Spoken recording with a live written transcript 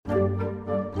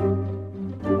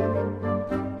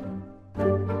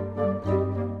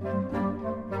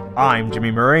I'm Jimmy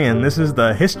Murray, and this is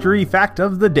the History Fact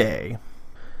of the Day.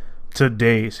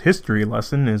 Today's history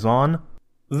lesson is on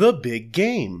the Big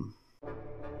Game.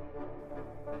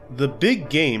 The Big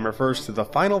Game refers to the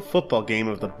final football game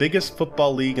of the biggest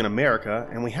football league in America,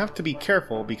 and we have to be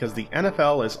careful because the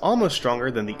NFL is almost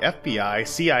stronger than the FBI,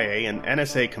 CIA, and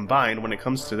NSA combined when it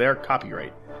comes to their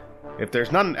copyright. If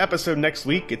there's not an episode next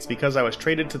week, it's because I was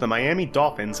traded to the Miami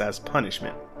Dolphins as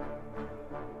punishment.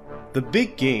 The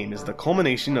Big Game is the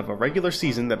culmination of a regular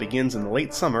season that begins in the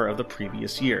late summer of the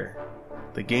previous year.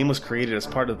 The game was created as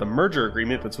part of the merger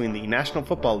agreement between the National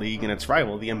Football League and its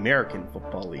rival, the American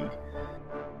Football League.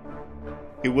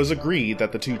 It was agreed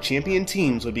that the two champion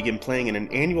teams would begin playing in an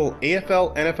annual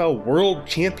AFL-NFL World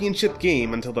Championship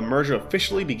game until the merger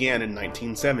officially began in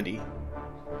 1970.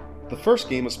 The first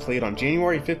game was played on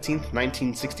January 15,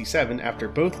 1967, after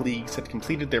both leagues had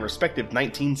completed their respective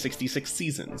 1966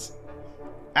 seasons.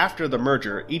 After the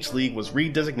merger, each league was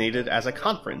redesignated as a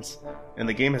conference, and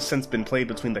the game has since been played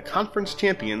between the conference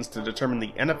champions to determine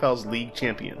the NFL's league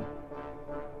champion.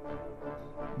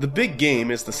 The Big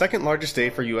Game is the second largest day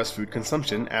for U.S. food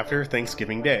consumption after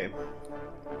Thanksgiving Day.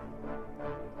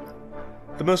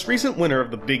 The most recent winner of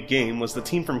the Big Game was the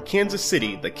team from Kansas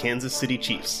City, the Kansas City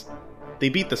Chiefs. They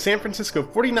beat the San Francisco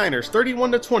 49ers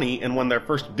 31-20 and won their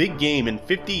first Big Game in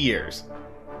 50 years.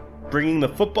 Bringing the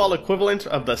football equivalent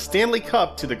of the Stanley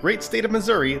Cup to the great state of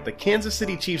Missouri, the Kansas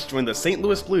City Chiefs joined the St.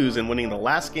 Louis Blues in winning the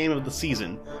last game of the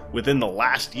season within the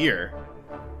last year.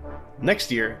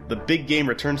 Next year, the Big Game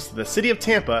returns to the city of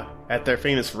Tampa at their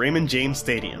famous Raymond James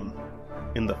Stadium,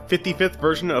 in the 55th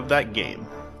version of that game.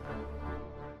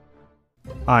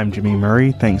 I'm Jimmy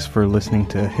Murray. Thanks for listening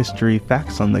to History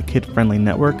Facts on the Kid Friendly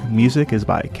Network. Music is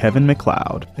by Kevin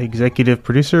MacLeod. Executive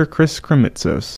producer Chris Kremitzos.